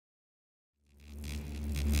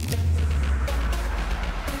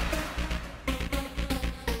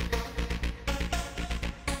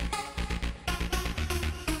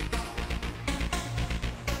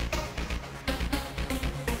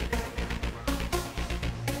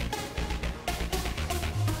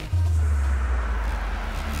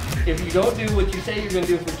if you don't do what you say you're gonna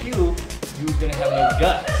do for Q, you're gonna have no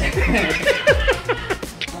guts.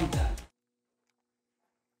 I'm done.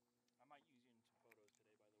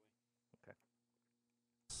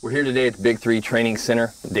 We're here today at the Big 3 Training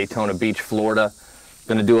Center, Daytona Beach, Florida.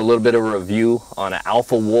 Going to do a little bit of a review on an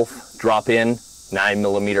AlphaWolf drop-in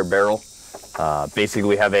 9mm barrel. Basically,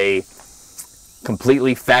 we have a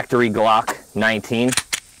completely factory Glock 19. We're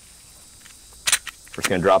just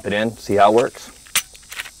going to drop it in, see how it works.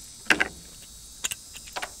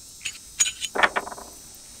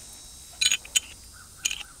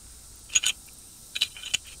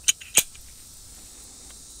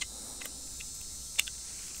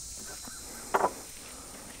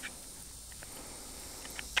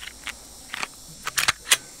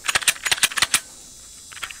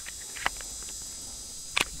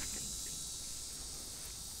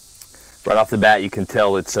 Right off the bat, you can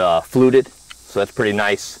tell it's fluted, so that's pretty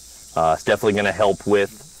nice. It's definitely going to help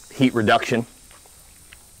with heat reduction.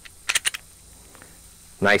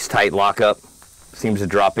 Nice tight lockup. Seems to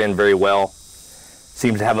drop in very well.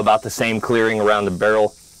 Seems to have about the same clearing around the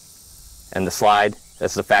barrel and the slide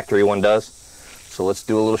as the factory one does. So let's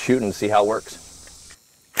do a little shooting and see how it works.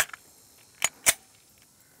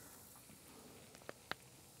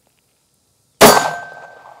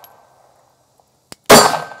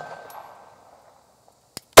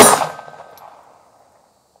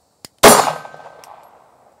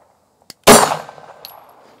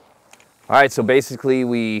 All right, so basically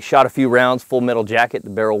we shot a few rounds, full metal jacket. The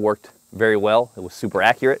barrel worked very well. It was super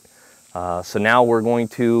accurate. So now we're going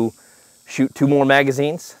to shoot 2 more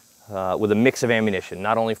magazines with a mix of ammunition.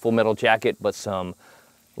 Not only full metal jacket, but some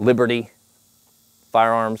Liberty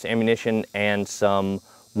firearms ammunition and some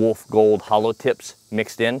Wolf Gold hollow tips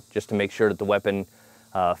mixed in, just to make sure that the weapon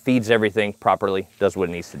feeds everything properly, does what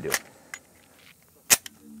it needs to do.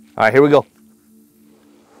 All right, here we go.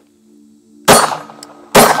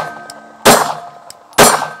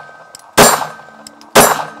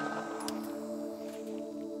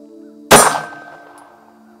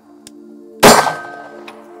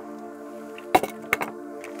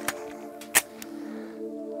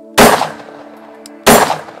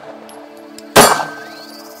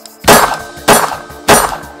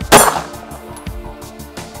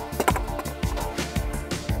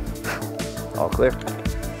 All clear.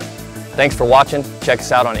 Thanks for watching. Check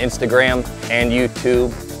us out on Instagram and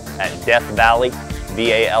YouTube at Death Valley,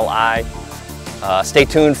 V-A-L-I. Stay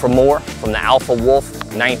tuned for more from the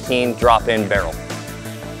AlphaWolf 19 drop-in barrel.